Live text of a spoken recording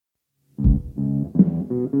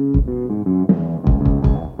I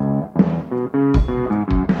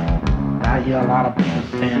hear a lot of people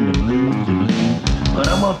saying the blues, but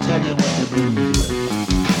I'm gonna tell you what the blues is.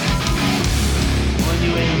 When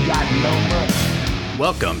you ain't got no money.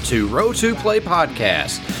 Welcome to Row to Play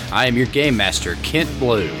Podcast. I am your game master, Kent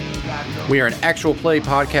Blue. We are an actual play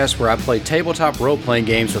podcast where I play tabletop role-playing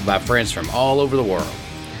games with my friends from all over the world.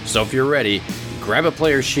 So if you're ready, grab a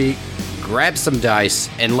player sheet, grab some dice,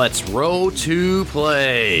 and let's row to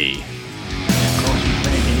play.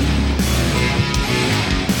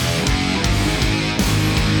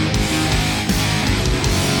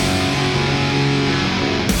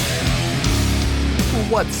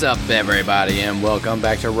 What's up, everybody, and welcome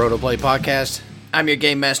back to Row to Play Podcast. I'm your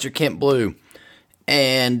game master, Kent Blue,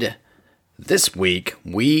 and this week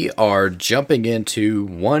we are jumping into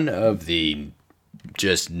one of the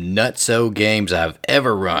just nutso games I've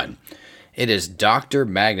ever run. It is Dr.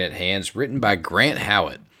 Magnet Hands, written by Grant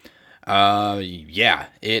Howitt.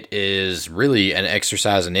 It is really an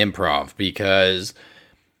exercise in improv because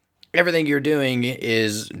everything you're doing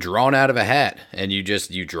is drawn out of a hat, and you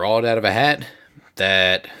draw it out of a hat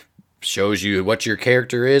that shows you what your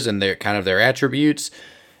character is and their attributes.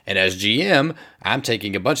 And as GM, I'm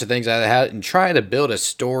taking a bunch of things out of the hat and trying to build a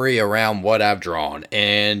story around what I've drawn.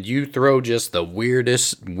 And you throw just the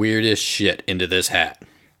weirdest shit into this hat.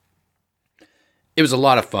 It was a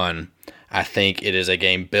lot of fun. I think it is a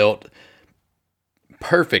game built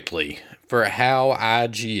perfectly for how I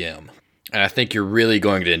GM. And I think you're really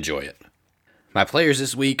going to enjoy it. My players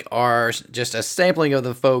this week are just a sampling of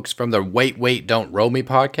the folks from the Wait, Don't Roll Me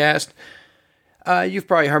podcast. You've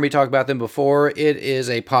probably heard me talk about them before. It is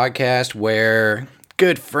a podcast where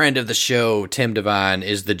good friend of the show, Tim Devine,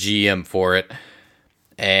 is the GM for it.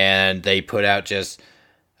 And they put out just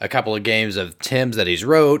a couple of games of Tim's that he's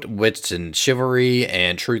wrote, Wits and Chivalry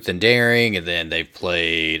and Truth and Daring. And then they've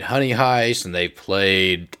played Honey Heist and they've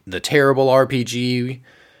played The Terrible RPG.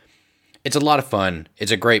 It's a lot of fun.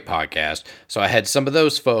 It's a great podcast. So I had some of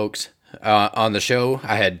those folks on the show.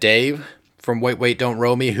 I had Dave from Wait, Don't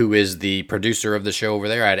Roll Me, who is the producer of the show over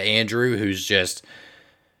there. I had Andrew, who's just,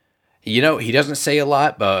 he doesn't say a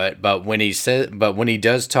lot, but when he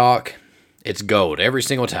does talk, it's gold every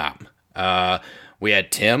single time. We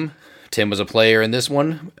had Tim. Tim was a player in this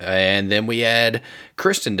one, and then we had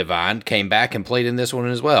Kristen Devine came back and played in this one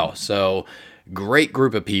as well. So great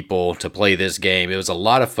group of people to play this game. It was a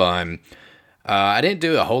lot of fun. I didn't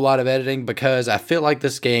do a whole lot of editing because I feel like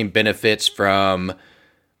this game benefits from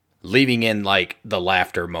leaving in like the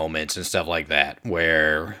laughter moments and stuff like that,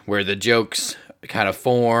 where the jokes kind of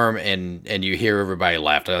form and you hear everybody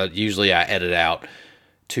laugh. Usually I edit out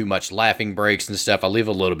too much laughing breaks and stuff. I leave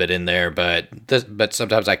a little bit in there, but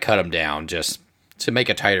sometimes I cut them down just to make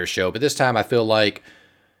a tighter show. But this time I feel like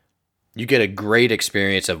you get a great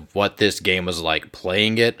experience of what this game was like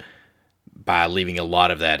playing it by leaving a lot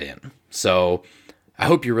of that in. So I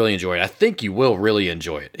hope you really enjoy it. I think you will really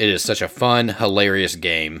enjoy it. It is such a fun, hilarious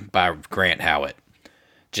game by Grant Howitt.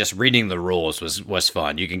 Just reading the rules was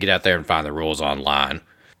fun. You can get out there and find the rules online.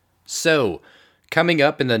 So, coming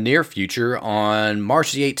up in the near future on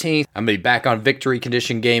March the 18th, I'm going to be back on Victory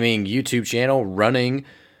Condition Gaming YouTube channel running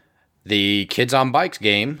the Kids on Bikes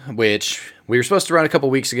game, which we were supposed to run a couple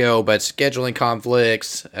weeks ago, but scheduling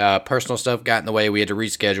conflicts, personal stuff got in the way. We had to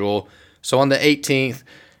reschedule. So on the 18th,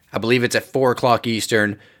 I believe it's at 4 o'clock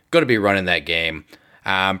Eastern, going to be running that game.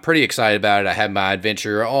 I'm pretty excited about it. I have my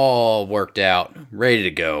adventure all worked out, ready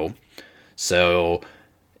to go. So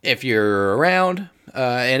if you're around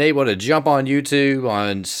and able to jump on YouTube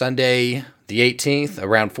on Sunday the 18th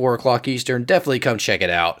around 4 o'clock Eastern, definitely come check it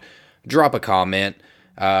out. Drop a comment.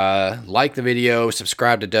 Like the video,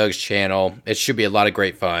 subscribe to Doug's channel. It should be a lot of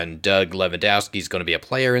great fun. Doug Lewandowski is going to be a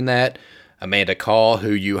player in that. Amanda Call,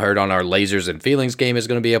 who you heard on our Lasers and Feelings game, is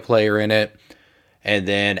going to be a player in it. And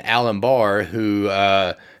then Alan Barr, who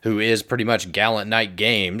is pretty much Gallant Knight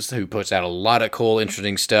Games, who puts out a lot of cool,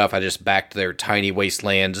 interesting stuff. I just backed their Tiny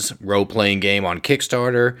Wastelands role-playing game on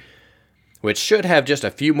Kickstarter, which should have just a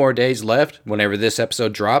few more days left whenever this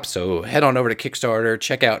episode drops. So head on over to Kickstarter,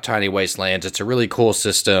 check out Tiny Wastelands. It's a really cool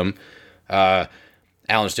system.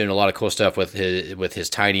 Alan's doing a lot of cool stuff with his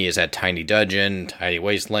Tiny. He's had Tiny Dungeon, Tiny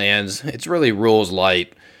Wastelands. It's really rules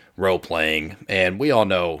light role-playing, and we all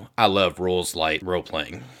know I love rules light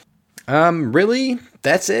role-playing. Really,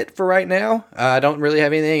 that's it for right now. I don't really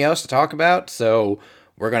have anything else to talk about, so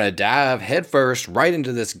we're going to dive headfirst right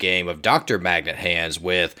into this game of Dr. Magnet Hands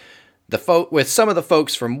with some of the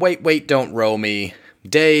folks from Wait, Don't Roll Me,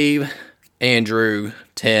 Dave, Andrew,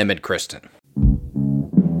 Tim, and Kristen.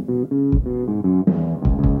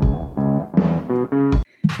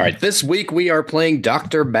 right, this week we are playing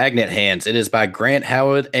Dr. Magnet Hands. It is by Grant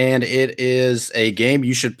Howard, and it is a game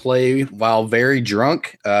you should play while very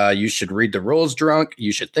drunk. You should read the rules drunk.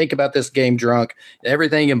 You should think about this game drunk.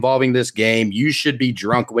 Everything involving this game, you should be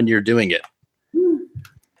drunk when you're doing it.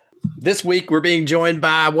 This week, we're being joined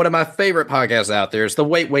by one of my favorite podcasts out there. It's the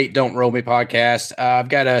Wait, Wait, Don't Roll Me podcast. I've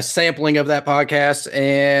got a sampling of that podcast,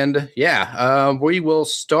 and we will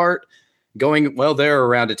start going, well, they're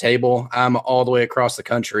around a table. I'm all the way across the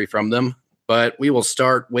country from them, but we will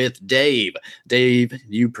start with Dave. Dave,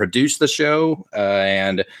 you produce the show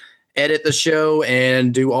and edit the show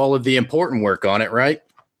and do all of the important work on it, right?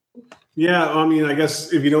 Yeah, I mean, I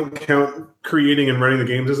guess if you don't count creating and running the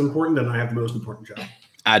games as important, then I have the most important job.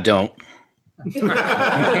 I don't.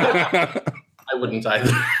 I wouldn't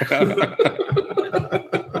either.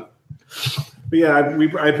 But yeah,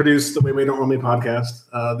 I produced the Wait Wait Don't Roll Me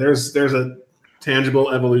podcast. There's a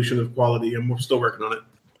tangible evolution of quality, and we're still working on it.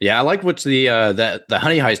 Yeah, I like what the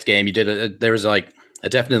Honey Heist game you did. There was like a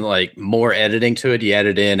definite like more editing to it. You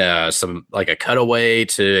added in some like a cutaway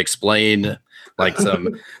to explain like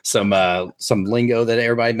some lingo that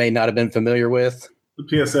everybody may not have been familiar with.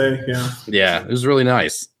 The PSA, yeah. Yeah, it was really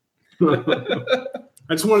nice.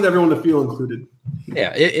 I just wanted everyone to feel included.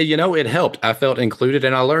 Yeah, it helped. I felt included,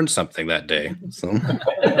 and I learned something that day. So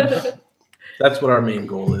that's what our main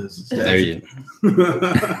goal is. There you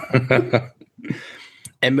go.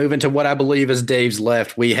 And moving to what I believe is Dave's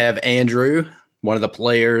left, we have Andrew, one of the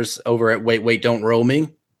players over at Wait, Wait, Don't Roll Me.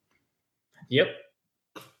 Yep.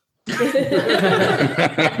 That's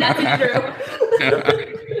true.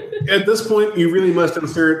 At this point, you really must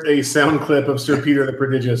insert a sound clip of Sir Peter the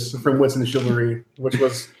Prodigious from Wits and Chivalry,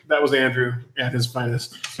 that was Andrew at his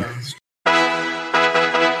finest.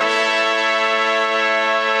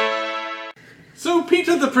 So,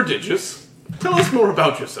 Peter the Prodigious, tell us more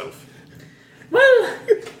about yourself. Well,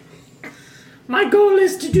 my goal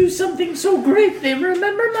is to do something so great they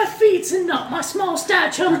remember my feats and not my small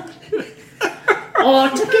stature, or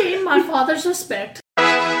to gain my father's respect.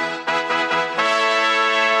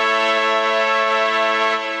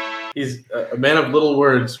 He's a man of little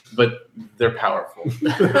words, but they're powerful.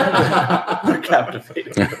 They're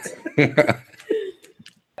captivating.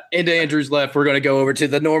 And to Andrew's left, we're going to go over to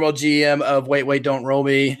the normal GM of Wait, Wait, Don't Roll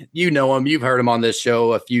Me. You know him. You've heard him on this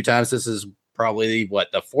show a few times. This is probably,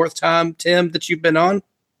 the fourth time, Tim, that you've been on?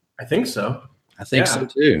 I think so. I think so,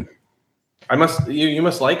 too. You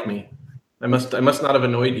must like me. I must not have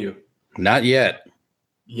annoyed you. Not yet.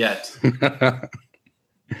 Yet.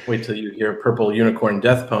 Wait till you hear Purple Unicorn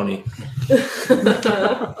Death Pony.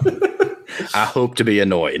 I hope to be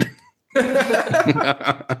annoyed.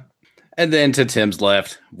 And then to Tim's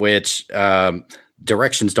left, which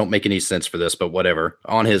directions don't make any sense for this, but whatever.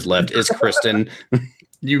 On his left is Kristen.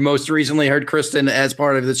 You most recently heard Kristen as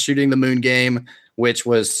part of the Shooting the Moon game, which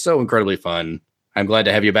was so incredibly fun. I'm glad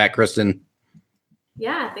to have you back, Kristen.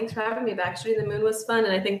 Yeah, thanks for having me back. Shooting the Moon was fun,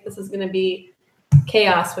 and I think this is going to be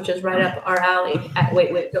chaos, which is right up our alley at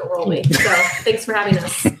Wait, Wait, Don't Roll Me. So thanks for having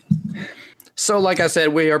us. So like I said,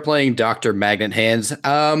 we are playing Dr. Magnet Hands.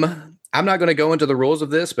 I'm not going to go into the rules of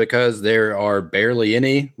this because there are barely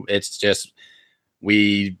any. It's just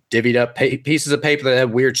we divvied up pieces of paper that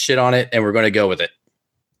have weird shit on it, and we're going to go with it.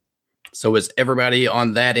 So is everybody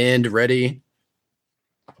on that end ready?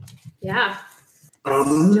 Yeah.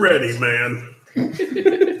 I'm ready, man.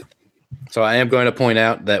 So I am going to point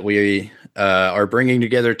out that we are bringing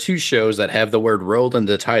together two shows that have the word rolled in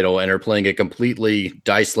the title and are playing a completely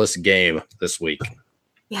diceless game this week.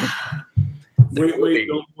 Yeah. Wait,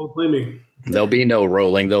 don't play me. There'll be no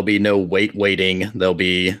rolling. There'll be no waiting. There'll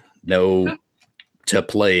be no to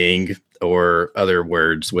playing or other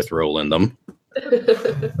words with roll in them.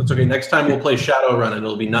 That's okay. Next time we'll play Shadowrun and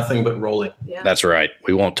it'll be nothing but rolling. Yeah. That's right.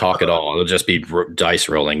 We won't talk at all. It'll just be dice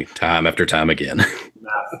rolling time after time again.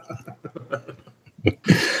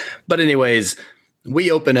 But anyways,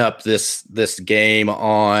 we open up this game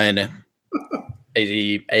on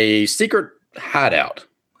a secret hideout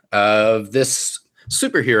of this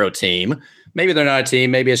superhero team. Maybe they're not a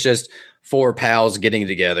team. Maybe it's just four pals getting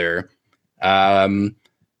together.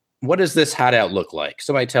 What does this hideout look like?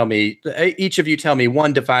 Somebody tell me, each of you tell me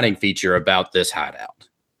one defining feature about this hideout.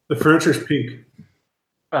 The furniture's pink.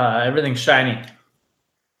 Everyth's shiny.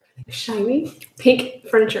 Shiny? Pink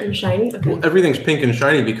furniture and shiny? Okay. Well, everything's pink and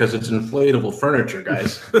shiny because it's inflatable furniture,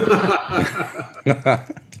 guys.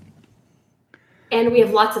 And we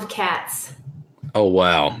have lots of cats. Oh,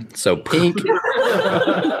 wow. So pink,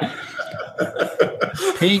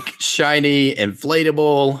 shiny,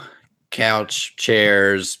 inflatable, couch,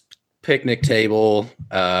 chairs, picnic table,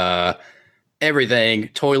 everything,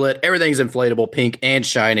 toilet, everything's inflatable, pink and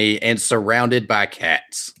shiny, and surrounded by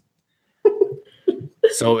cats.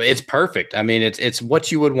 So it's perfect. I mean, it's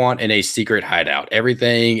what you would want in a secret hideout.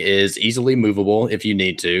 Everything is easily movable if you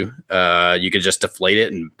need to. You can just deflate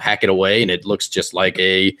it and pack it away, and it looks just like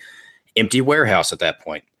a empty warehouse at that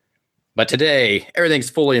point. But today, everything's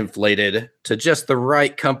fully inflated to just the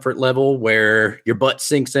right comfort level where your butt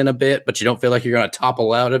sinks in a bit, but you don't feel like you're going to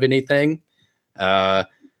topple out of anything.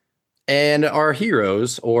 And our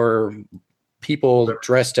heroes, or people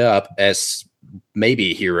dressed up as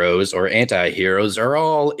maybe heroes or anti-heroes, are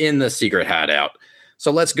all in the secret hideout.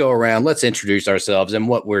 So let's go around. Let's introduce ourselves and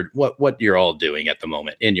what you're all doing at the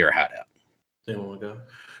moment in your hideout. Anyone want to go?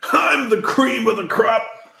 I'm the cream of the crop.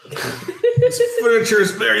 This furniture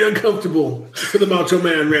is very uncomfortable for the Macho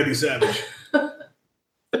Man, Randy Savage.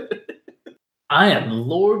 I am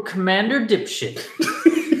Lord Commander Dipshit.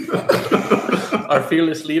 Our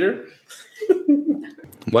fearless leader.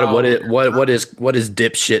 What is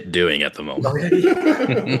dipshit doing at the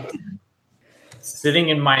moment? Sitting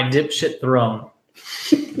in my dipshit throne.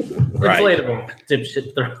 Right. Inflatable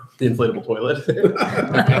dipshit throne. The inflatable toilet.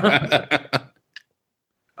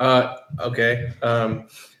 Okay.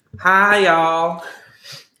 Hi, y'all.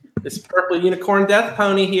 It's Purple Unicorn Death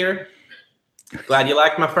Pony here. Glad you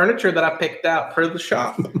liked my furniture that I picked out for the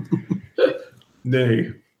shop.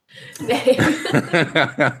 Nay. Don't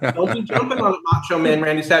be jumping on it, Macho Man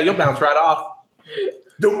Randy Savage. You'll bounce right off.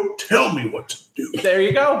 Don't tell me what to do. There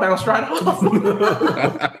you go. Bounce right off.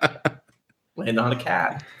 Land on a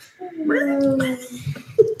cat.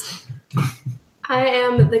 I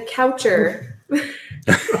am the coucher.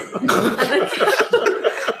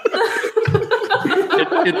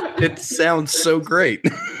 It sounds so great.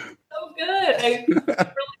 So good. I really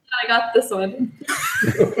glad I got this one.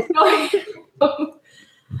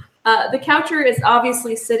 The coucher is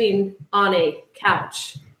obviously sitting on a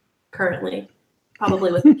couch currently,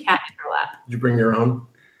 probably with a cat in her lap. Did you bring your own?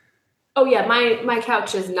 Oh yeah, my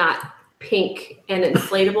couch is not pink and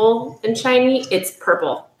inflatable and shiny. It's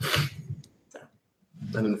purple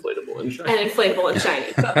An inflatable and shiny. and inflatable and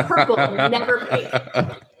shiny, but purple, never pink.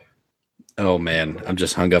 Oh man, I'm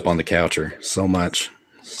just hung up on the coucher so much.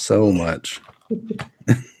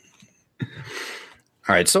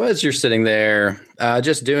 All right, so as you're sitting there,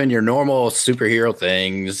 just doing your normal superhero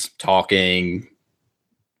things, talking,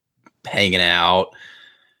 hanging out,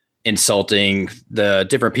 insulting the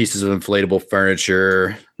different pieces of inflatable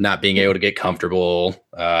furniture, not being able to get comfortable,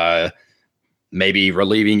 maybe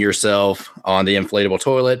relieving yourself on the inflatable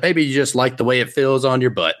toilet. Maybe you just like the way it feels on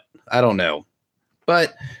your butt. I don't know.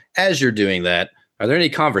 But as you're doing that, are there any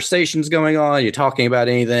conversations going on? Are you talking about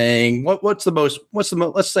anything? What's the most,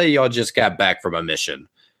 let's say y'all just got back from a mission.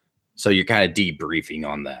 So you're kind of debriefing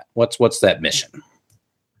on that. What's that mission?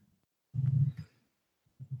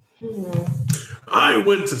 I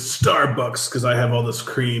went to Starbucks because I have all this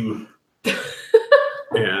cream.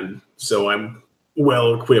 And so I'm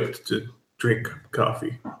well equipped to drink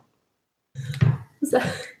coffee. Was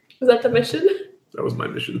that the mission? That was my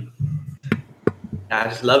mission. I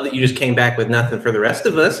just love that you just came back with nothing for the rest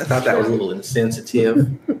of us. I thought that was a little insensitive.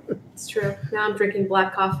 It's true. Now I'm drinking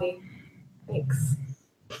black coffee. Thanks.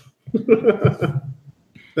 That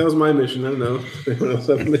was my mission. I don't know. Anyone else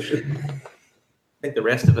have a mission? I think the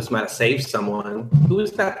rest of us might have saved someone. Who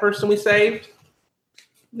is that person we saved?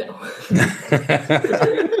 No.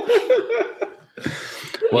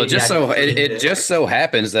 Well, it just so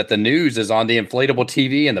happens that the news is on the inflatable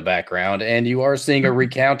TV in the background, and you are seeing a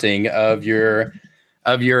recounting of your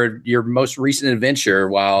most recent adventure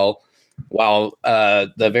while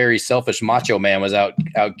the very selfish Macho Man was out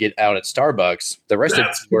at Starbucks.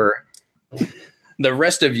 The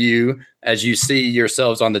rest of you, as you see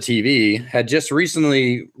yourselves on the TV, had just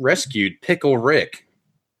recently rescued Pickle Rick.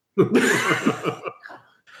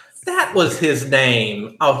 That was his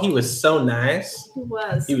name. Oh, he was so nice. He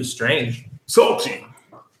was. He was strange. Salty.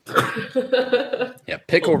 Yeah,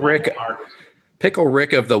 Pickle Rick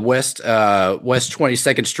of the West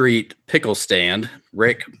 22nd Street Pickle Stand.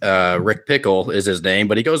 Rick Pickle is his name,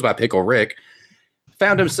 but he goes by Pickle Rick.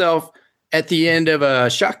 Found himself at the end of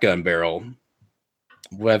a shotgun barrel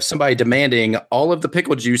with somebody demanding all of the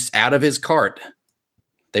pickle juice out of his cart.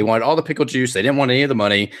 They wanted all the pickle juice. They didn't want any of the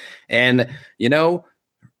money. And,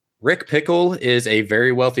 Rick Pickle is a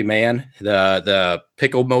very wealthy man. The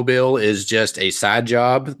Pickle Mobile is just a side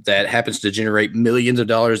job that happens to generate millions of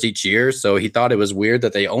dollars each year. So he thought it was weird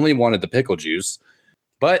that they only wanted the pickle juice.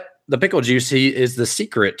 But the pickle juice is the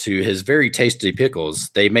secret to his very tasty pickles.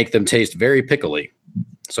 They make them taste very pickly.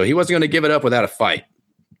 So he wasn't going to give it up without a fight.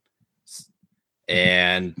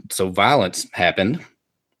 And so violence happened.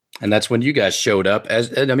 And that's when you guys showed up.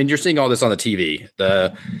 And I mean, you're seeing all this on the TV.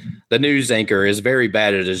 The news anchor is very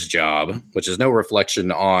bad at his job, which is no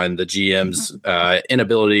reflection on the GM's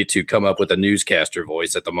inability to come up with a newscaster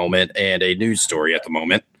voice at the moment and a news story at the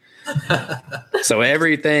moment. So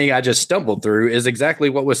everything I just stumbled through is exactly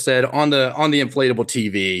what was said on the inflatable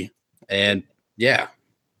TV. And yeah.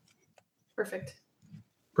 Perfect.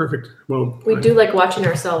 Well, We do like watching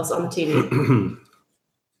ourselves on the TV.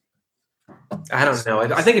 I don't know.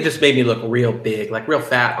 I think it just made me look real big, like real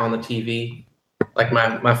fat on the TV. Like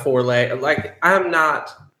my foreleg. Like I'm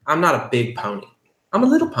not a big pony. I'm a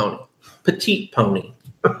little pony. Petite pony.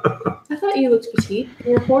 I thought you looked petite.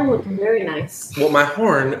 Your horn looked very nice. Well, my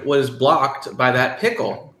horn was blocked by that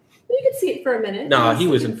pickle. You could see it for a minute. No, he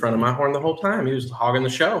was in front of my horn the whole time. He was hogging the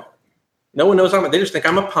show. No one knows they just think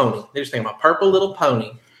I'm a pony. They just think I'm a purple little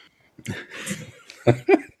pony.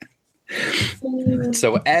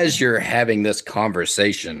 So as you're having this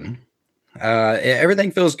conversation,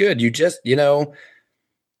 everything feels good. You've just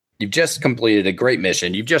completed a great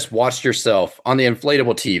mission. You've just watched yourself on the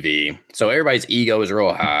inflatable TV. So everybody's ego is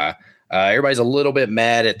real high. Everybody's a little bit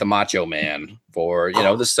mad at the Macho Man for,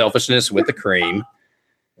 the selfishness with the cream.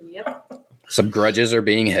 Yep. Some grudges are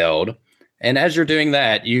being held. And as you're doing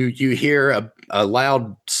that, you hear a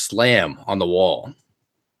loud slam on the wall.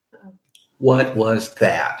 What was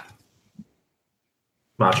that?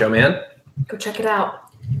 Macho Man? Go check it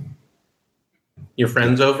out. Your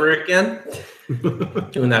friends over again?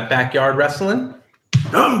 Doing that backyard wrestling?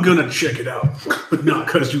 I'm gonna check it out, but not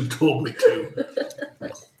because you told me to.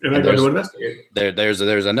 And I go to investigate. There's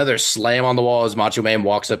another slam on the wall as Macho Man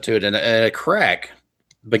walks up to it, and a crack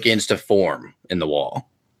begins to form in the wall.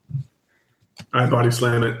 I body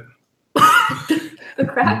slam it. The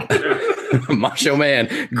crack. Macho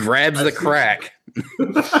Man grabs the crack.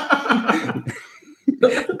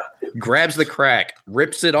 Grabs the crack,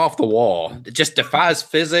 rips it off the wall. It just defies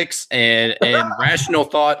physics and rational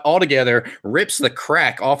thought altogether, rips the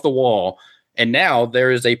crack off the wall. And now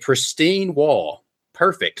there is a pristine wall.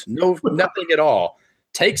 Perfect. Nothing at all.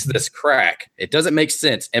 Takes this crack. It doesn't make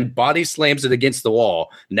sense and body slams it against the wall,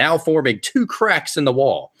 now forming two cracks in the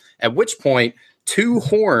wall. At which point, two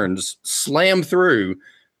horns slam through,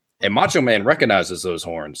 and Macho Man recognizes those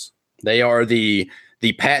horns. They are the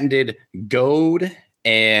patented gold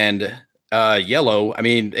and yellow. I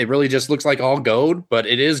mean, it really just looks like all gold, but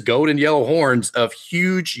it is gold and yellow horns of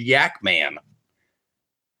huge Yak Man.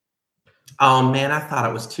 Oh, man, I thought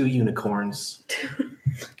it was two unicorns.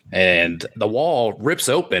 And the wall rips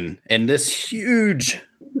open, and this huge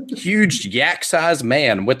yak-sized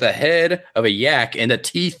man with the head of a yak and the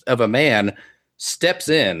teeth of a man steps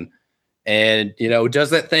in and, does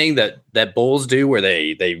that thing that bulls do where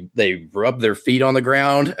they rub their feet on the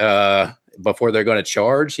ground before they're going to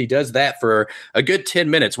charge. He does that for a good 10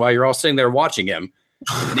 minutes while you're all sitting there watching him.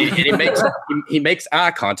 And he makes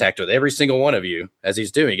eye contact with every single one of you as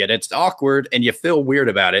he's doing it. It's awkward and you feel weird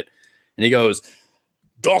about it. And he goes,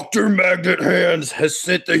 Dr. Magnet Hands has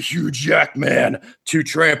sent the huge Yak Man to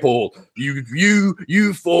trample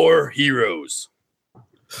you four heroes.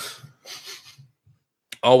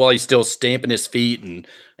 All while he's still stamping his feet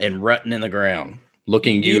and rutting in the ground,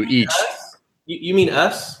 looking you each. Us? You mean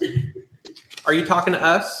us? Are you talking to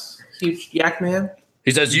us, huge Yak Man?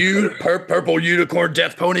 He says, you, purple unicorn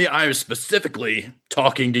death pony, I am specifically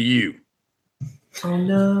talking to you. Oh,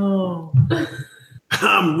 no.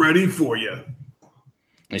 I'm ready for you.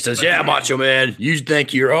 He says, yeah, Macho Man, you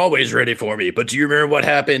think you're always ready for me, but do you remember what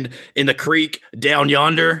happened in the creek down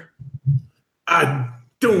yonder? I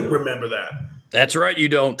don't remember that. That's right, you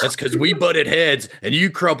don't. That's because we butted heads and you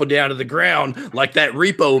crumpled down to the ground like that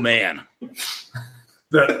Repo Man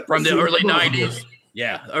from the early 90s.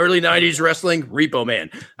 Yeah, early 90s wrestling, Repo Man.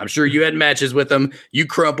 I'm sure you had matches with him. You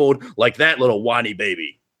crumpled like that little whiny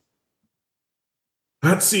baby.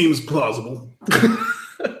 That seems plausible.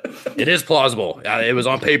 It is plausible. It was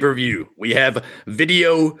on pay-per-view. We have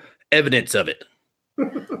video evidence of it.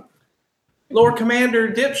 Lord Commander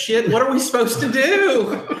Dipshit, what are we supposed to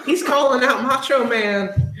do? He's calling out Macho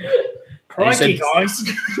Man. Crikey, guys.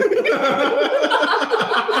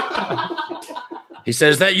 He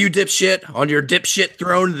says, that you, dipshit, on your dipshit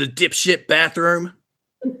throne in the dipshit bathroom?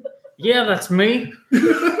 Yeah, that's me.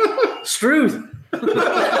 Struth.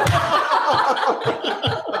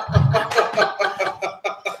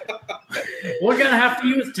 We're gonna have to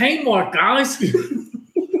use teamwork, guys.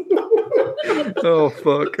 Oh,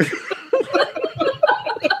 fuck.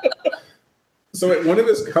 So at one of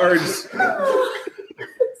his cards,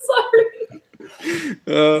 Sorry.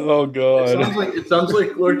 Oh, God. It sounds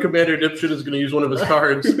like Lord Commander Dipshit is going to use one of his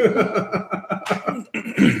cards.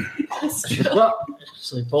 Well,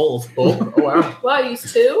 actually, both. Oh, wow. Wow, you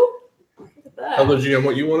used two? Look at that. Tell the GM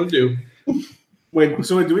what you want to do. Wait,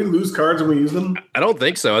 so do we lose cards when we use them? I don't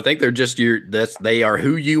think so. I think they're just they are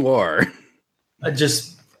who you are. I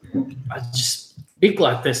just speak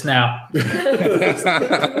like this now.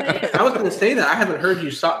 I was going to say that. I haven't heard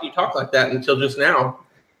you talk like that until just now.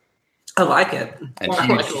 I like it. And I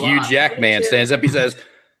like it a Hugh lot. Jackman stands up. He says,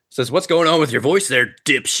 "What's going on with your voice there,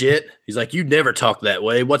 dipshit?" He's like, "You never talk that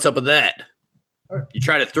way. What's up with that? You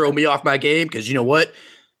try to throw me off my game? Because you know what?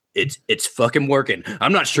 It's fucking working.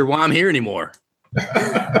 I'm not sure why I'm here anymore."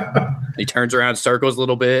 He turns around, circles a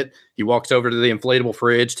little bit. He walks over to the inflatable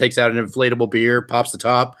fridge, takes out an inflatable beer, pops the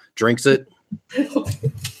top, drinks it.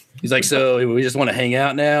 He's like, "So we just want to hang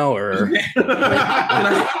out now, or?"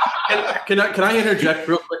 Can I interject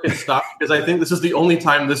real quick and stop? Because I think this is the only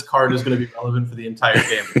time this card is going to be relevant for the entire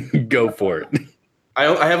game. Go for it.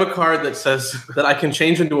 I have a card that says that I can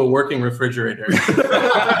change into a working refrigerator.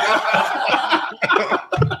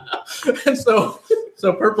 And so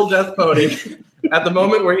Purple Death Pony, at the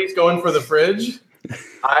moment where he's going for the fridge,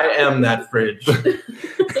 I am that fridge.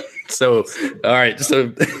 So, all right.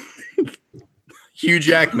 So, Hugh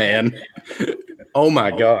Jackman. Oh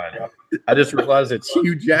my God. I just realized it's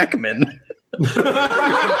Hugh Jackman.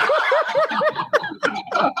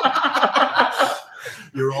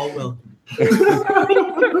 You're all welcome.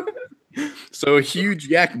 So, Hugh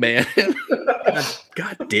Jackman.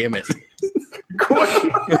 God damn it.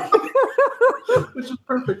 Which is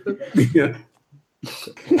perfect. Yeah.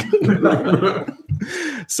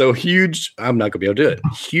 So, I'm not going to be able to do it.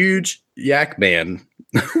 Huge Jackman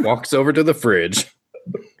walks over to the fridge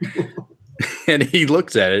and he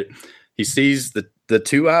looks at it. He sees the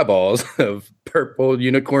two eyeballs of Purple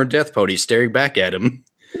Unicorn Death Pony staring back at him.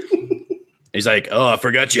 He's like, "Oh, I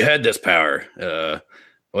forgot you had this power.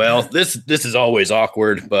 Well, this is always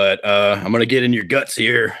awkward, but I'm gonna get in your guts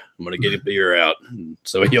here. I'm gonna get a beer out."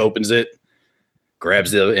 So he opens it,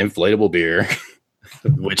 grabs the inflatable beer,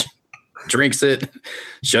 which drinks it,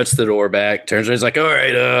 shuts the door back, turns around. He's like, "All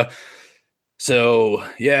right, so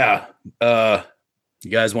yeah,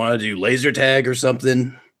 you guys want to do laser tag or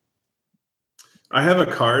something?" I have a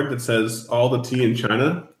card that says all the tea in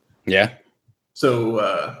China. Yeah.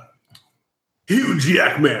 So, Hugh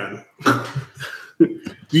Jackman, do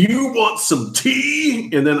you want some tea?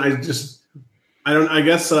 And then I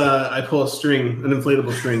guess I pull a string, an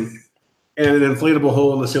inflatable string, and an inflatable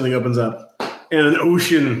hole in the ceiling opens up, and an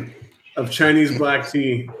ocean of Chinese black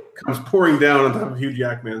tea comes pouring down on top of Hugh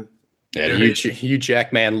Jackman. And Hugh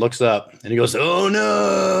Jackman looks up and he goes, "Oh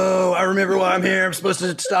no, I remember why I'm here. I'm supposed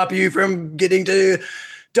to stop you from getting to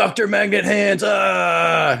Dr. Magnet Hands."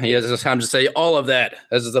 He has time to say all of that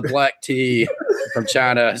as the black tea from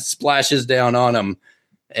China splashes down on him,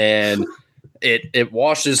 and it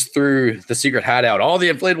washes through the secret hideout. All the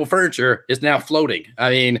inflatable furniture is now floating. I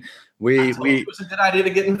mean, it was a good idea to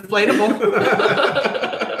get inflatable.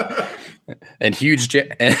 And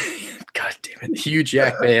God damn it, Hugh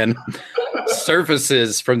Jackman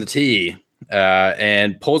surfaces from the tea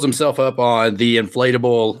and pulls himself up on the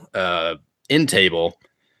inflatable end table.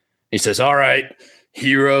 He says, "All right,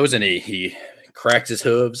 heroes," and he cracks his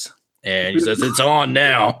hooves and he says, "It's on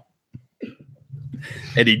now."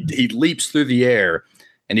 And he leaps through the air,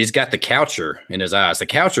 and he's got the Coucher in his eyes. The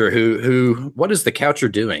Coucher, what is the Coucher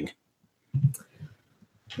doing?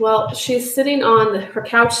 Well, she's sitting on her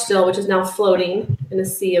couch still, which is now floating in a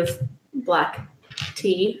sea of black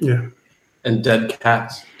tea. Yeah. And dead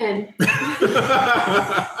cats. And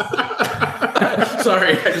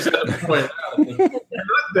Sorry, I just had to point it out. They're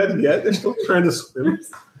not dead yet. They're still trying to swim.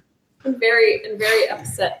 very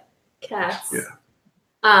upset cats.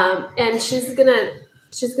 Yeah. And she's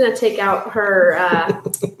gonna take out her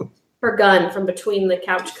her gun from between the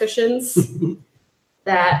couch cushions.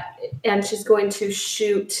 And she's going to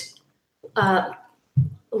shoot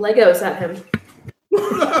Legos at him.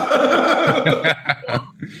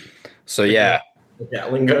 So yeah.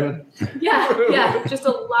 Gatling gun. Yeah. Just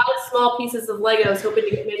a lot of small pieces of Legos, hoping to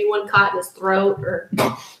get maybe one caught in his throat or.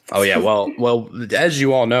 Oh yeah. Well, as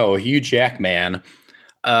you all know, Hugh Jackman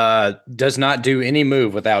does not do any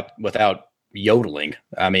move without yodeling.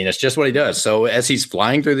 I mean, it's just what he does. So as he's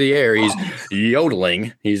flying through the air, he's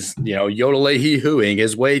yodeling. He's, yodel-hee-hooing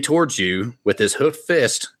his way towards you with his hoof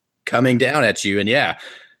fist coming down at you. And yeah,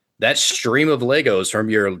 that stream of Legos from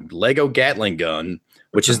your Lego Gatling gun,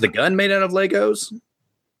 which is the gun made out of Legos.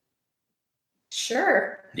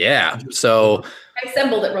 Sure. Yeah. So I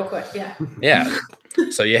assembled it real quick. Yeah. yeah.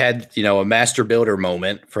 So you had, a master builder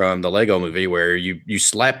moment from the Lego movie where you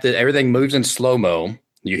slapped it. Everything moves in slow-mo.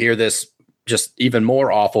 You hear this just even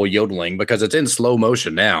more awful yodeling because it's in slow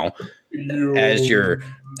motion now. as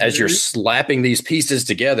you're slapping these pieces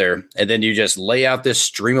together, and then you just lay out this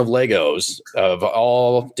stream of Legos of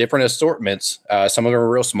all different assortments. Some of them are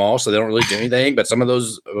real small, so they don't really do anything, but some of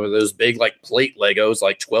those big like plate Legos,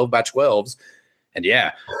 like 12 by 12s, and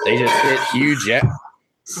yeah, they just hit huge.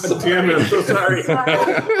 Damn it, I'm so sorry.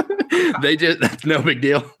 They just no big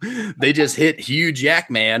deal. They just hit huge Yak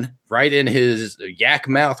Man right in his yak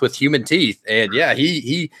mouth with human teeth, and yeah,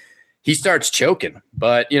 he starts choking.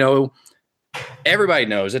 But everybody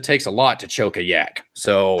knows it takes a lot to choke a yak.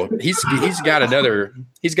 So he's got another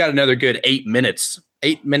good 8 minutes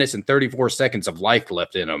and 34 seconds of life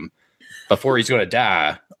left in him before he's going to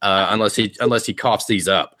die, unless he coughs these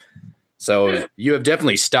up. So you have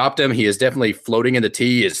definitely stopped him. He is definitely floating in the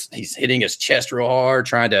tea. He's hitting his chest real hard,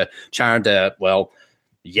 trying to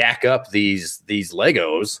yak up these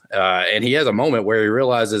Legos. And he has a moment where he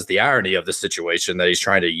realizes the irony of the situation, that he's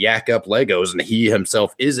trying to yak up Legos, and he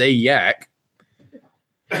himself is a yak.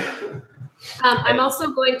 I'm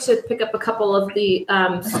also going to pick up a couple of the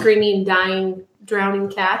screaming, dying, drowning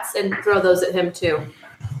cats and throw those at him too.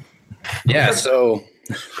 Yeah, so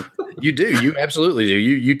you do. You absolutely do.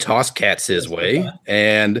 You toss cats his way.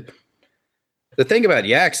 And the thing about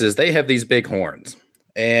yaks is they have these big horns.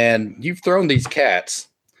 And you've thrown these cats.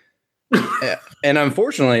 And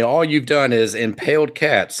unfortunately, all you've done is impaled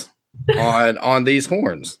cats on these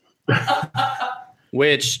horns,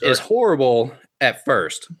 which is horrible at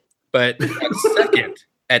first. But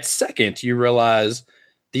at second, you realize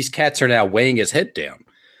these cats are now weighing his head down.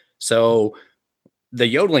 So the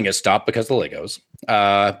yodeling has stopped because of the Legos.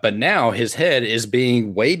 But now his head is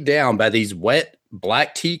being weighed down by these wet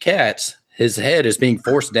black tea cats. His head is being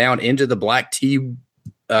forced down into the black tea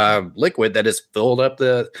liquid that has filled up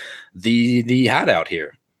the hideout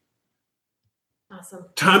here. Awesome.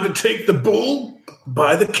 Time to take the bull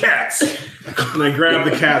by the cats. And I grab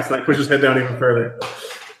the cats and I push his head down even further.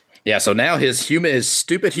 Yeah, so now his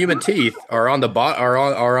stupid human teeth are on the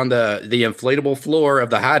the inflatable floor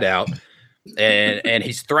of the hideout, and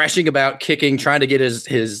he's thrashing about, kicking, trying to get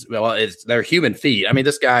they're human feet. I mean,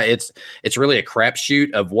 this guy, it's really a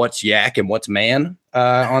crapshoot of what's yak and what's man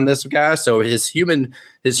on this guy. So his human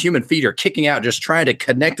feet are kicking out, just trying to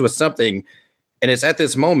connect with something. And it's at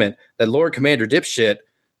this moment that Lord Commander Dipshit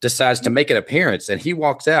decides to make an appearance, and he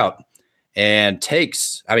walks out and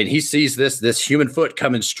he sees this human foot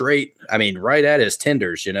coming straight, right at his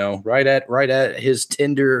tenders, right at his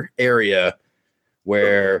tender area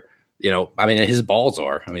where, his balls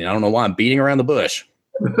are. I don't know why I'm beating around the bush.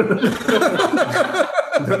 I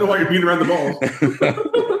don't know why you're beating around the balls.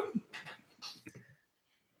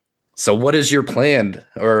 So what is your plan,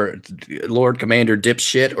 or Lord Commander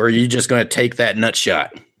Dipshit, or are you just going to take that nut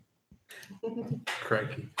shot?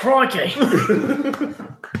 Crikey.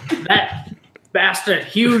 That bastard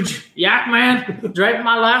huge yak man drank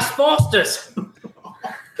my last Foster's.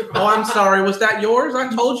 Oh, I'm sorry. Was that yours?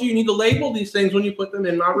 I told you need to label these things when you put them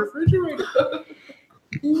in my refrigerator.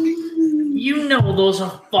 You know those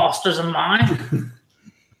are Foster's of mine.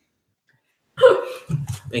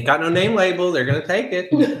 Ain't got no name label. They're going to take it.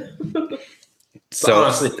 So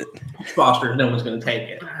honestly, Foster's, no one's going to take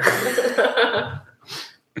it.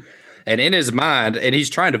 And in his mind, and he's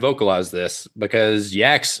trying to vocalize this because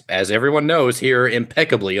yaks, as everyone knows, hear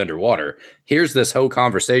impeccably underwater. Here's this whole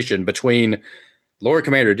conversation between Lord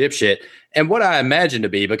Commander Dipshit and what I imagine to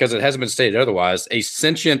be, because it hasn't been stated otherwise, a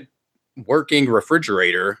sentient working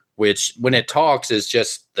refrigerator, which when it talks is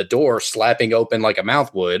just the door slapping open like a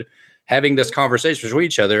mouth would, having this conversation between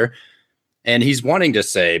each other. And he's wanting to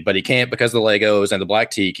say, but he can't because the Legos and the black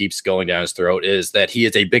tea keeps going down his throat, is that he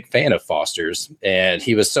is a big fan of Foster's. And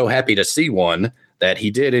he was so happy to see one that he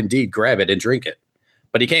did indeed grab it and drink it.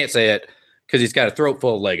 But he can't say it because he's got a throat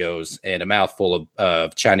full of Legos and a mouth full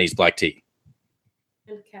of Chinese black tea.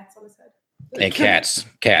 And cats on his head. And cats.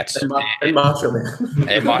 And Macho Man.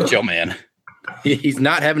 And Macho Man. He's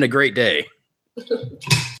not having a great day.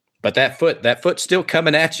 But that foot's still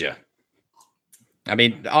coming at you.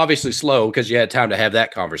 Obviously slow because you had time to have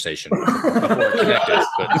that conversation before it connected.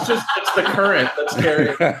 But. It's the current that's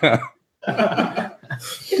scary.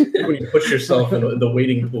 When you push yourself in the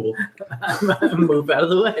waiting pool. Move out of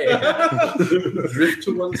the way. Drift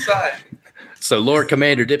to one side. So Lord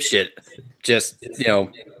Commander Dipshit just,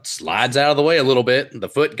 slides out of the way a little bit. The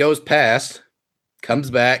foot goes past,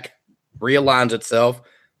 comes back, realigns itself,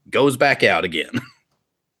 goes back out again.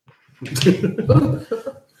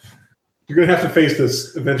 You're going to have to face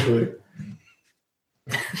this eventually.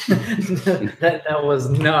 that was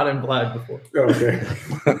not implied before. Okay.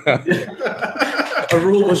 A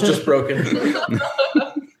rule was just broken.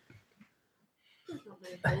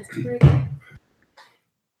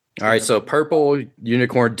 All right, so Purple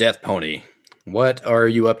Unicorn Death Pony. What are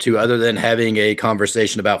you up to other than having a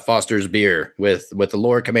conversation about Foster's beer with the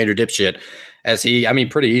Lord Commander Dipshit as he,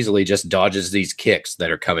 pretty easily just dodges these kicks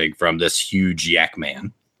that are coming from this huge yak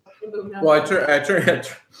man? Well, I turn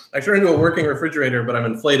into a working refrigerator, but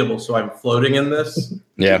I'm inflatable, so I'm floating in this.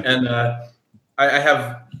 Yeah. And I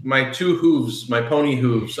have my two hooves, my pony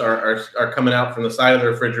hooves, are coming out from the side of the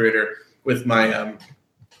refrigerator with my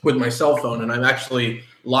cell phone, and I'm actually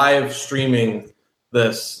live streaming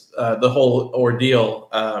this the whole ordeal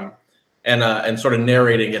and sort of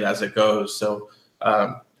narrating it as it goes. So,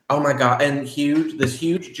 oh my god! And this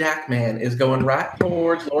huge Jack man is going right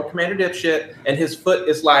towards Lord Commander Dipshit, and his foot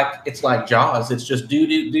is like Jaws. It's just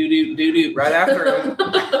do right after him.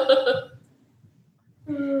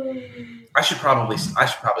 I should probably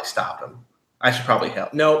stop him. I should probably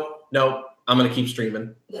help. Nope. I'm gonna keep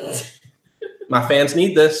streaming. My fans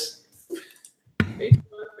need this.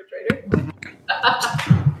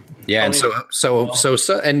 Yeah, and so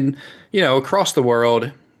and across the world,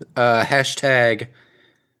 hashtag.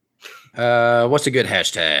 What's a good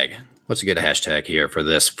hashtag? What's a good hashtag here for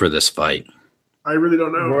this fight? I really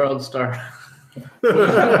don't know. World Star.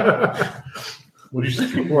 What did you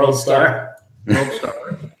say? World Star.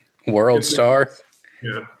 World Star.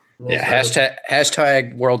 Yeah. Yeah,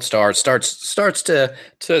 hashtag World Star starts to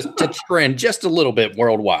trend just a little bit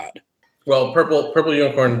worldwide. Well, Purple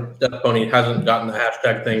Unicorn Death Pony hasn't gotten the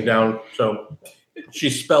hashtag thing down, so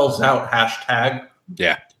she spells out hashtag.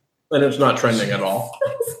 Yeah. And it's not trending at all.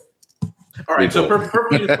 All right, so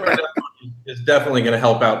Purple Unicorn Death Pony is definitely going to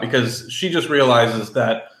help out because she just realizes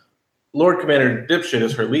that Lord Commander Dipshit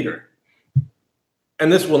is her leader.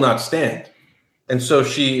 And this will not stand. And so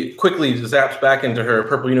she quickly zaps back into her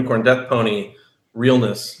Purple Unicorn Death Pony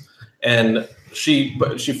realness, and she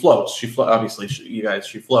floats. She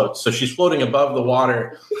floats. So she's floating above the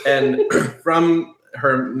water, and from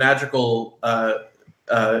her magical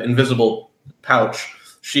invisible pouch,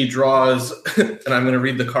 she draws. And I'm going to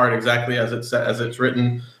read the card exactly as it's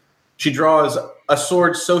written. She draws a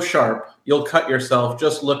sword so sharp you'll cut yourself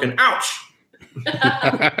just looking. Ouch!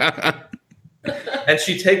 And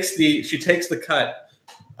she takes the cut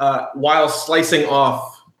while slicing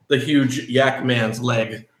off the huge yak man's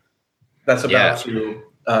leg. That's about to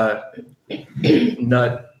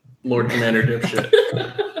nut Lord Commander Dipshit.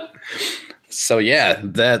 So yeah,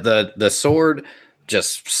 the sword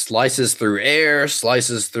just slices through air,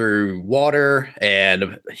 slices through water,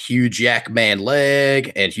 and huge yak man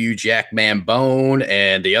leg, and huge yak man bone,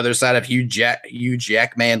 and the other side of huge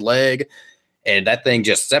yak man leg, and that thing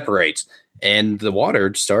just separates. And the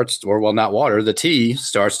water starts, not water, the tea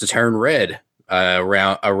starts to turn red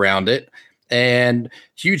around it. And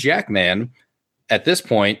huge yak man, at this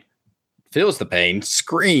point, feels the pain,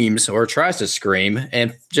 screams or tries to scream,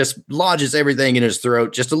 and just lodges everything in his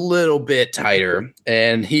throat just a little bit tighter.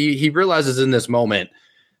 And he realizes in this moment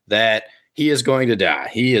that he is going to die.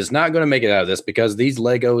 He is not going to make it out of this because these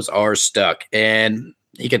Legos are stuck. And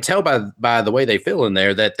he can tell by the way they feel in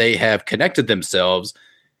there that they have connected themselves.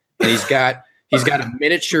 And he's got a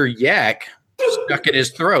miniature yak stuck in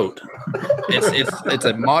his throat. It's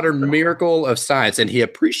a modern miracle of science, and he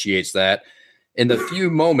appreciates that. In the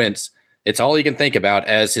few moments, it's all he can think about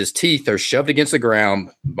as his teeth are shoved against the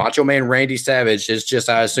ground. Macho Man Randy Savage is just,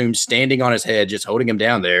 I assume, standing on his head, just holding him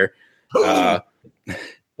down there. Or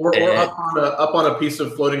up on a piece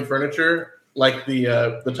of floating furniture, like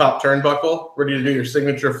the top turnbuckle, ready to do your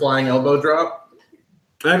signature flying elbow drop.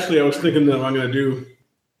 Actually, I was thinking that what I'm going to do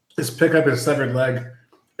is pick up his severed leg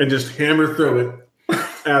and just hammer through it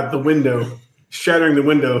at the window, shattering the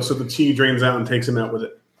window so the tea drains out and takes him out with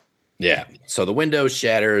it. Yeah. So the window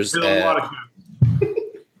shatters. The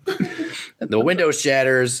window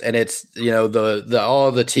shatters, and it's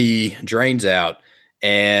all the tea drains out,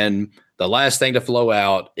 and the last thing to flow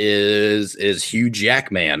out is huge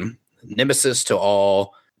yak man, nemesis to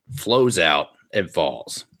all, flows out and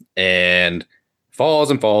falls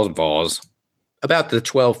about the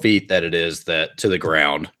 12 feet that it is that to the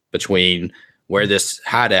ground between where this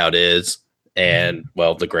hideout is and,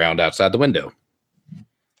 the ground outside the window.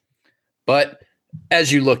 But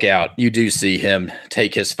as you look out, you do see him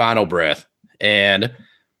take his final breath, and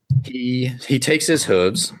he takes his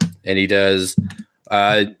hooves and he does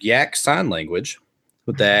yak sign language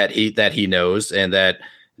that he knows, and that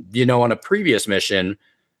on a previous mission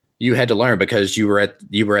you had to learn because you were at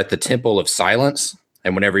the Temple of Silence.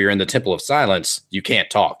 And whenever you're in the Temple of Silence, you can't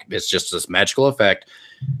talk. It's just this magical effect.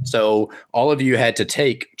 So all of you had to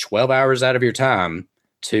take 12 hours out of your time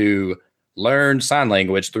to learn sign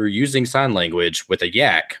language through using sign language with a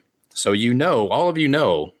yak. So all of you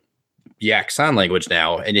know yak sign language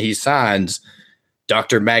now, and he signs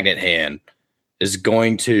Dr. Magnet Hand is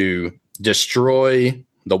going to destroy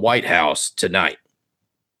the White House tonight.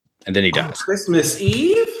 And then he dies. Christmas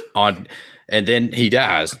Eve? And then he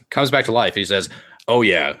dies, comes back to life. He says, "Oh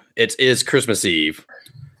yeah, it is Christmas Eve.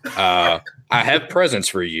 I have presents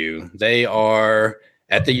for you. They are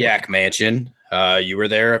at the Yak Mansion. You were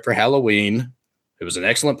there for Halloween. It was an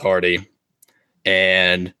excellent party."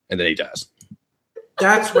 And then he dies.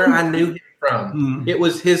 That's where I knew him from. It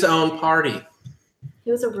was his own party.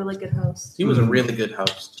 He was a really good host. He was a really good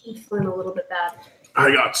host. He went a little bit bad.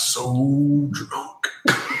 I got so drunk.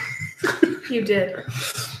 You did.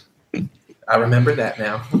 I remember that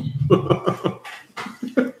now.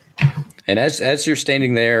 And as you're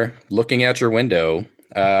standing there looking out your window,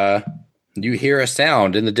 you hear a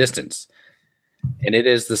sound in the distance. And it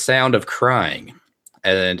is the sound of crying.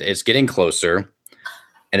 And it's getting closer.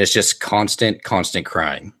 And it's just constant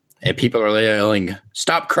crying. And people are yelling,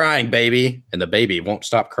 "Stop crying, baby." And the baby won't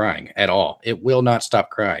stop crying at all. It will not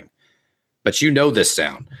stop crying. But you know this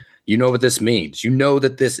sound. You know what this means. You know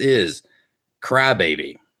that this is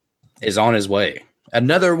Crybaby is on his way.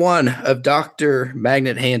 Another one of Dr.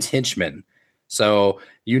 Magnet Hand's henchmen. So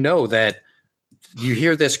you know that you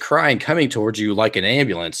hear this crying coming towards you like an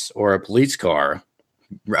ambulance or a police car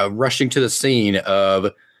rushing to the scene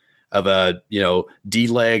of a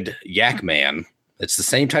de-legged yak man. It's the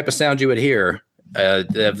same type of sound you would hear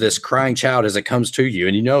of this crying child as it comes to you.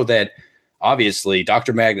 And you know that obviously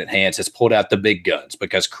Dr. Magnet Hands has pulled out the big guns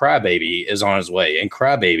because Crybaby is on his way, and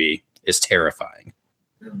Crybaby is terrifying.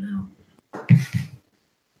 Oh no.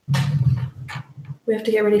 We have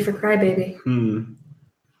to get ready for Crybaby.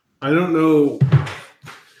 I don't know.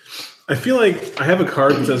 I feel like I have a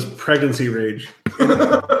card that says pregnancy rage.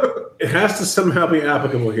 It has to somehow be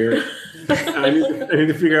applicable here. I need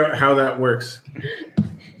to figure out how that works.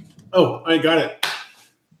 Oh, I got it.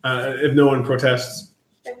 If no one protests.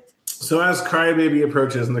 So as Crybaby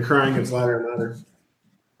approaches and the crying gets louder and louder,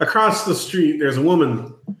 across the street there's a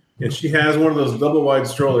woman, and she has one of those double-wide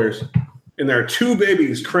strollers, and there are two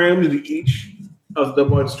babies crammed into each of the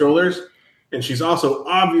double-wide strollers, and she's also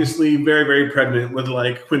obviously very, very pregnant with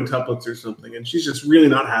like quintuplets or something, and she's just really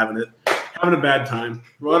not having it. Having a bad time.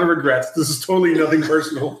 A lot of regrets. This is totally nothing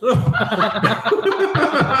personal. A lot of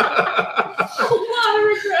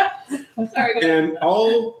regrets. Sorry, guys. And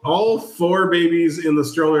all four babies in the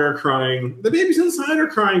stroller are crying. The babies inside are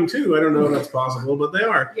crying too. I don't know if that's possible, but they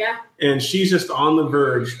are. Yeah. And she's just on the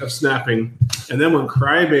verge of snapping. And then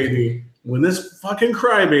when this fucking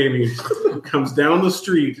Crybaby comes down the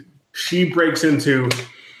street, she breaks into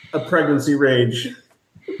a pregnancy rage.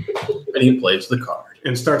 And he plays the card.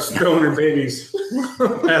 And starts throwing her babies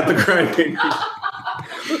at the Crybaby.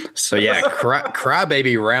 So yeah,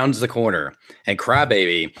 Crybaby rounds the corner, and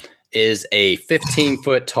Crybaby is a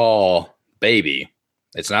 15-foot tall baby.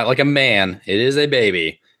 It's not like a man. It is a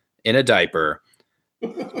baby in a diaper.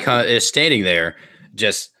 Is standing there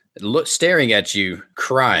just staring at you,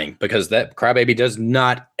 crying, because that Crybaby does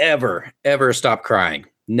not ever stop crying.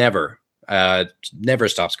 Never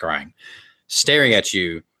stops crying. Staring at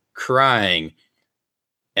you, crying.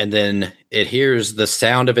 And then it hears the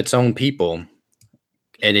sound of its own people,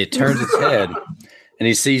 and it turns its head, and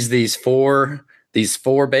he sees these four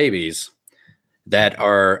babies that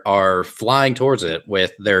are flying towards it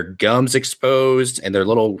with their gums exposed and their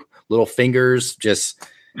little fingers just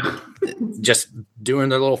doing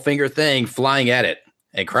their little finger thing, flying at it.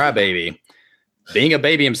 And Crybaby, being a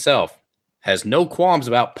baby himself, has no qualms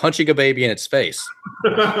about punching a baby in its face.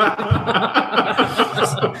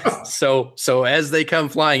 So as they come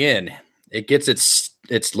flying in, it gets its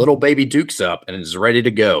little baby dukes up and is ready to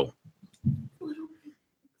go.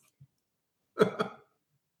 Oh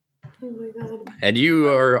my God. And you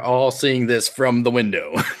are all seeing this from the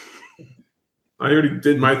window. I already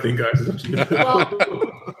did my thing, guys. The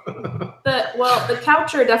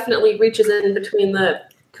coucher definitely reaches in between the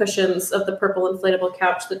cushions of the purple inflatable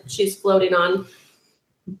couch that she's floating on,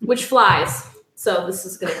 which flies. So this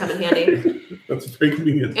is going to come in handy. That's very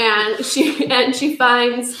convenient. And she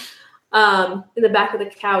finds in the back of the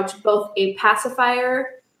couch both a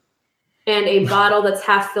pacifier and a bottle that's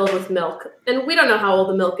half filled with milk. And we don't know how old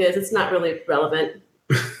the milk is. It's not really relevant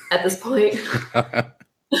at this point.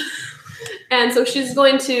 And so she's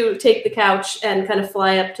going to take the couch and kind of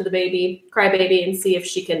fly up to the Crybaby, and see if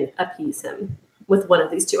she can appease him with one of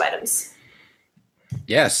these two items.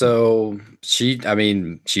 Yeah, so she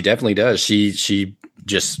definitely does. She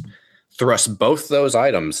just thrusts both those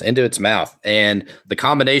items into its mouth, and the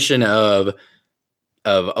combination of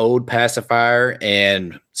old pacifier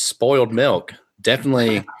and spoiled milk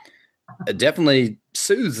definitely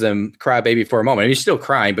soothes them, Crybaby, for a moment. And he's still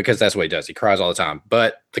crying because that's what he does. He cries all the time.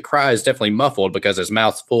 But the cry is definitely muffled because his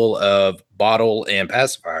mouth's full of bottle and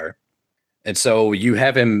pacifier. And so you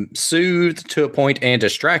have him soothed to a point and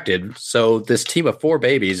distracted. So this team of 4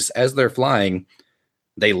 babies, as they're flying,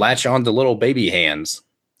 they latch on to little baby hands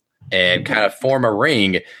and kind of form a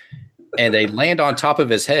ring. And they land on top of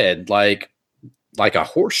his head like a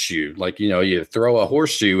horseshoe. Like, you throw a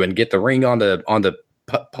horseshoe and get the ring on the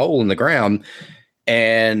pole in the ground.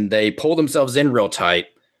 And they pull themselves in real tight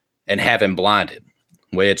and have him blinded,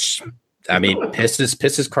 which... I mean,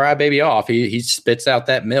 pisses Crybaby off. He spits out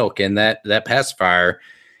that milk and that pacifier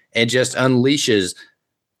and just unleashes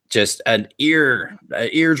just an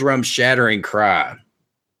eardrum shattering cry.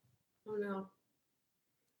 Oh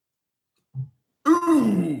no.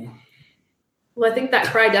 Ooh. Well, I think that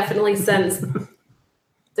cry definitely sends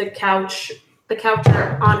the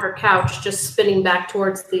coucher on her couch just spinning back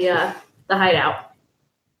towards the hideout.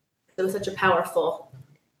 It was such a powerful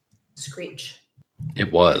screech.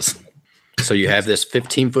 It was. So you have this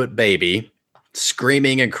 15-foot baby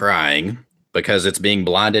screaming and crying because it's being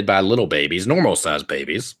blinded by little babies, normal-sized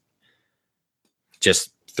babies,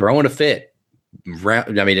 just throwing a fit. I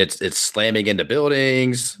mean, it's slamming into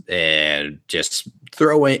buildings and just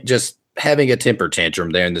having a temper tantrum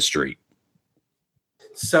there in the street.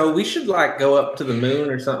 So we should go up to the moon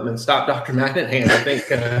or something and stop Dr. Magnet Hand. I think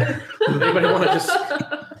anybody want to just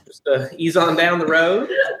ease on down the road?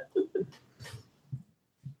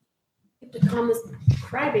 To calm this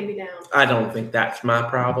crybaby down. I don't think that's my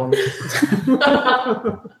problem.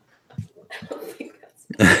 I don't think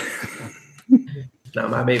that's Not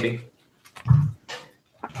my baby.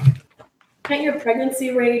 Can't your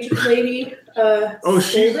pregnancy rage lady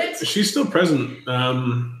she's still present.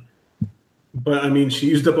 But I mean, she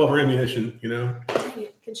used up all her ammunition, Can she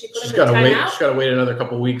put She's him got to in wait. timeout? She's got to wait another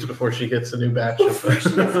couple of weeks before she gets a new batch of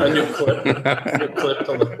a new clip.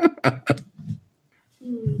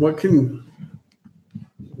 What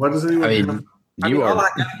does anyone? I mean,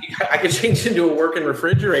 I could change into a working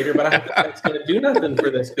refrigerator, but I don't think that's going to do nothing for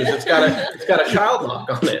this because it's got a child lock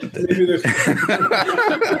on it. Maybe there's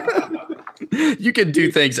you can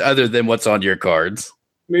do things other than what's on your cards.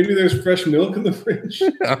 maybe there's fresh milk in the fridge.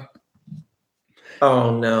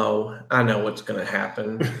 Oh no, I know what's going to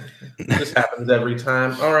happen. This happens every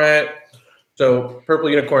time. All right. So Purple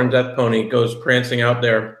Unicorn Death Pony goes prancing out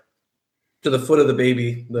there to the foot of the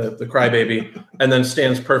baby, the crybaby, and then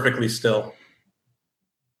stands perfectly still.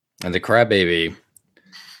 And the Crybaby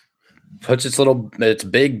puts its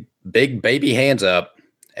big baby hands up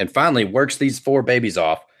and finally works these 4 babies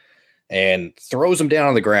off and throws them down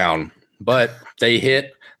on the ground. But they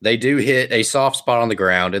do hit a soft spot on the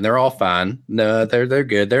ground, and they're all fine. No, they're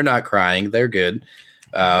good. They're not crying. They're good.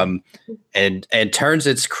 And turns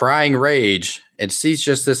its crying rage and sees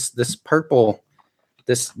just this purple.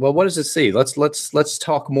 Well, what does it see? Let's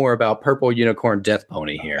talk more about Purple Unicorn Death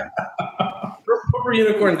Pony here. Purple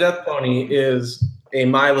Unicorn Death Pony is a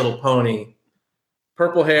My Little Pony.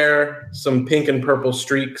 Purple hair, some pink and purple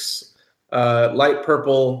streaks, light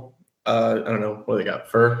purple. I don't know what they got.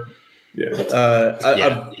 Fur. Yeah.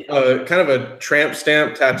 A kind of a tramp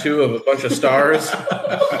stamp tattoo of a bunch of stars,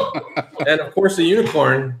 and of course a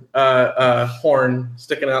unicorn horn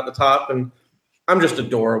sticking out the top. And I'm just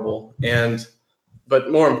adorable. But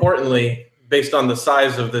more importantly, based on the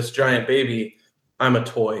size of this giant baby, I'm a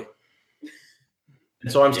toy.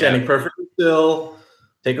 And so I'm standing perfectly still,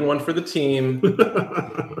 taking one for the team.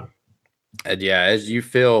 And as you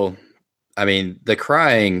feel, I mean, the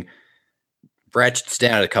crying ratchets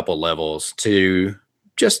down at a couple levels to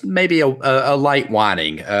just maybe a light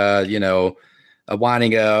whining, a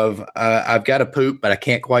whining of, I've got to poop, but I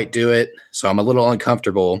can't quite do it. So I'm a little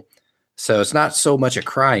uncomfortable. So it's not so much a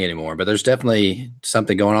crying anymore, but there's definitely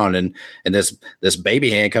something going on. And this baby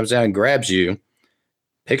hand comes down and grabs you,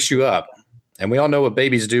 picks you up. And we all know what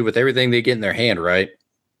babies do with everything they get in their hand, right?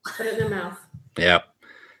 Put it in their mouth. Yeah.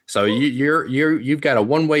 So you've got a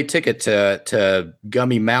one-way ticket to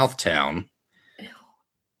Gummy Mouth Town.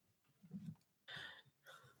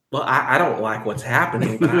 Well, I don't like what's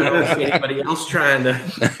happening, but I don't see anybody else trying to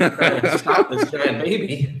stop this giant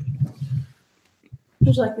baby.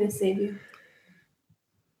 Would you like me to save you?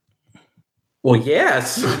 Well,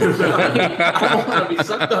 yes. I don't want to be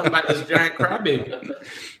sucked on by this giant crybaby.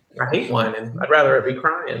 I hate whining. I'd rather it be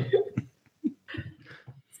crying.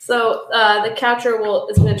 So the catcher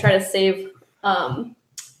is going to try to save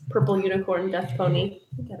Purple Unicorn Death Pony.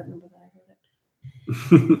 I gotta remember that I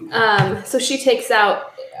heard it. So she takes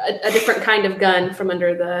out a different kind of gun from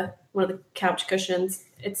under one of the couch cushions.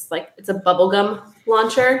 It's a bubblegum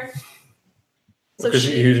launcher. So Because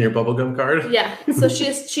you're using your bubblegum card? Yeah. So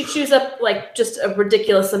she chews up like just a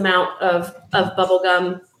ridiculous amount of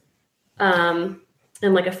bubblegum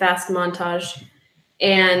in like a fast montage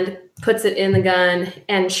and puts it in the gun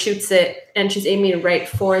and shoots it, and she's aiming right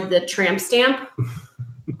for the tramp stamp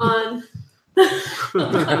on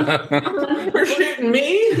You're shooting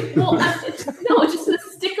me? well, it's just gonna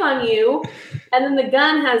stick on you, and then the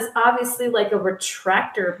gun has obviously like a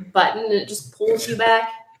retractor button, and it just pulls you back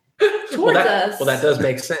towards us. Well, that does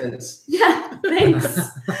make sense. Yeah, thanks.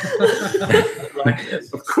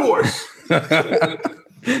 Of course.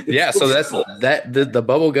 Yeah, so that's that. The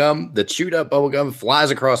bubble gum, the chewed up bubble gum,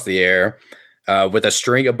 flies across the air with a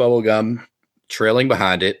string of bubble gum trailing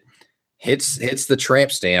behind it. Hits the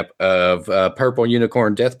tramp stamp of Purple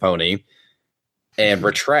Unicorn Death Pony and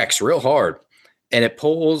retracts real hard, and it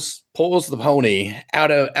pulls the pony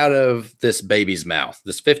out of this baby's mouth,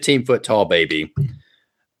 this 15-foot tall baby.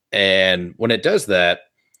 And when it does that,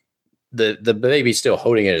 the baby's still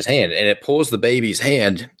holding it in his hand, and it pulls the baby's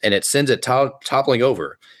hand and it sends it toppling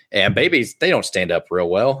over. And babies, they don't stand up real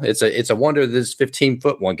well. It's a wonder this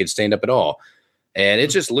 15-foot one can stand up at all. And it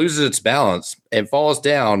just loses its balance and falls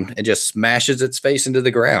down and just smashes its face into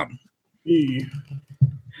the ground.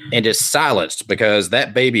 And is silenced because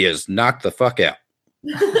that baby is knocked the fuck out.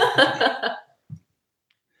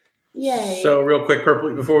 Yay. So real quick,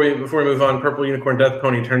 before we move on, Purple Unicorn Death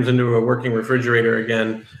Pony turns into a working refrigerator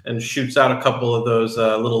again and shoots out a couple of those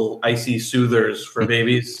little icy soothers for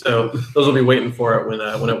babies. So those will be waiting for it when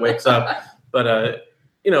it wakes up. But I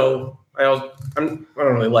don't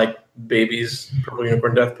really like babies, Purple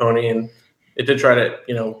Unicorn Death Pony, and it did try to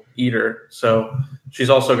eat her. So she's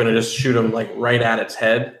also going to just shoot him like right at its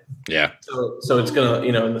head. Yeah. So it's gonna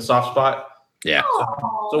in the soft spot. Yeah.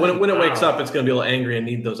 So when it wakes up, it's going to be a little angry and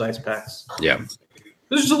need those ice packs. Yeah.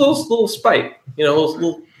 This is a little spite,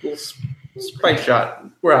 little spite shot.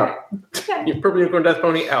 We're out. Okay. Purple Unicorn Death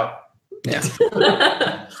Pony out. Yeah.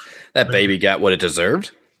 That baby got what it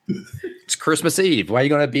deserved. It's Christmas Eve. Why are you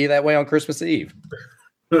going to be that way on Christmas Eve?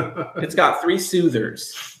 It's got 3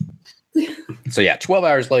 soothers. So yeah, 12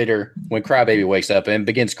 hours later, when Crybaby wakes up and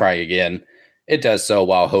begins crying again, it does so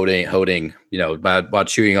while holding, while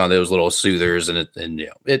chewing on those little soothers, and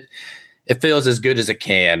it feels as good as it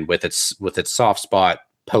can with its soft spot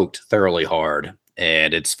poked thoroughly hard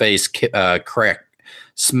and its face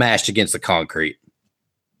smashed against the concrete.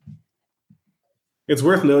 It's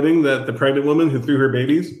worth noting that the pregnant woman who threw her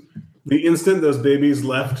babies, the instant those babies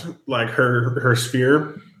left like her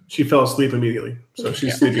sphere, she fell asleep immediately. So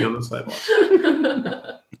she's sleeping on the sidewalk.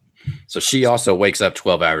 So she also wakes up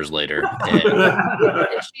 12 hours later. And, And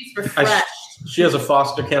she's refreshed. She has a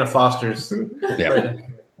can of Foster's. yeah.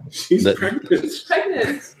 She's pregnant.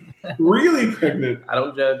 Pregnant. Really pregnant. I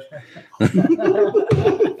don't judge.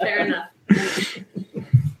 Fair enough.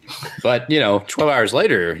 But, 12 hours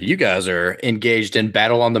later, you guys are engaged in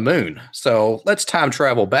Battle on the Moon. So let's time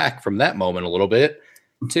travel back from that moment a little bit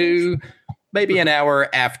to maybe an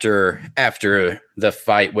hour after the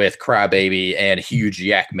fight with Crybaby and Huge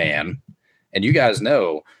Yak Man. And you guys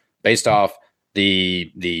know, based off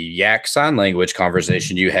the Yak sign language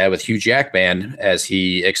conversation you had with Huge Yak Man as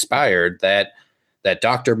he expired, that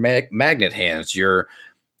Dr. Magnet Hands, your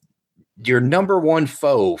number one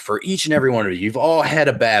foe for each and every one of you. You've all had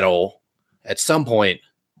a battle at some point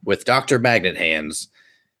with Dr. Magnet Hands,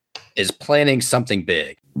 is planning something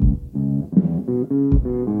big.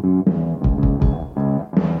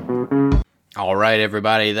 All right,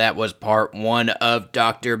 everybody, that was part 1 of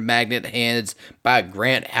Dr. Magnet Hands by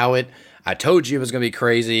Grant Howitt. I told you it was going to be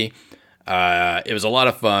crazy. It was a lot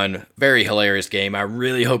of fun. Very hilarious game. I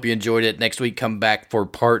really hope you enjoyed it. Next week, come back for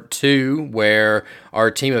part 2, where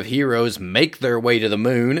our team of heroes make their way to the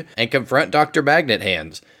moon and confront Dr. Magnet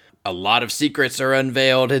Hands. A lot of secrets are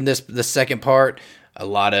unveiled in the second part. A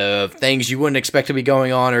lot of things you wouldn't expect to be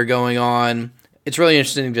going on are going on. It's really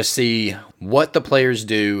interesting to see what the players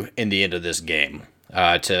do in the end of this game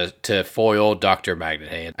to foil Dr. Magnet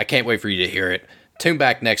Hands. I can't wait for you to hear it. Tune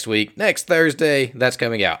back next week. Next Thursday, that's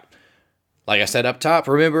coming out. Like I said up top,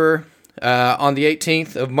 remember on the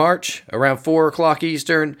 18th of March, around 4 o'clock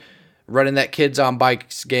Eastern, running that Kids on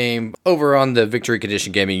Bikes game over on the Victory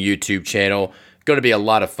Condition Gaming YouTube channel. Going to be a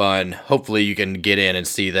lot of fun. Hopefully you can get in and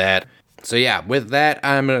see that. So yeah, with that,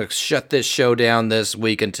 I'm going to shut this show down this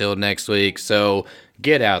week until next week. So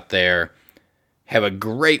get out there. Have a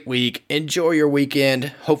great week. Enjoy your weekend.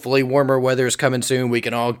 Hopefully warmer weather is coming soon. We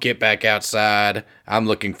can all get back outside. I'm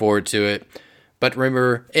looking forward to it. But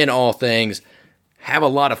remember, in all things, have a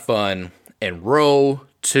lot of fun and roll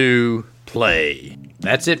to play.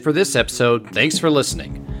 That's it for this episode. Thanks for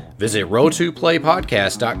listening. Visit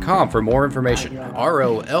roll2playpodcast.com for more information.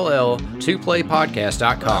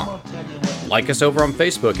 ROLL2playpodcast.com. Like us over on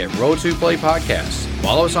Facebook at Roll2Play Podcast.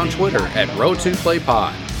 Follow us on Twitter at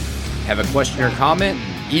Roll2PlayPod. Have a question or comment?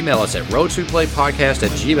 Email us at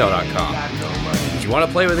roll2playpodcast@gmail.com. If you want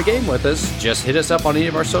to play with a game with us, just hit us up on any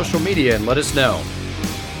of our social media and let us know.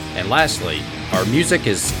 And lastly, our music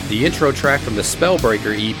is the intro track from the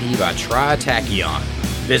Spellbreaker EP by Tritachyon.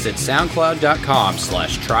 Visit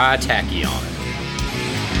soundcloud.com/Tritachyon.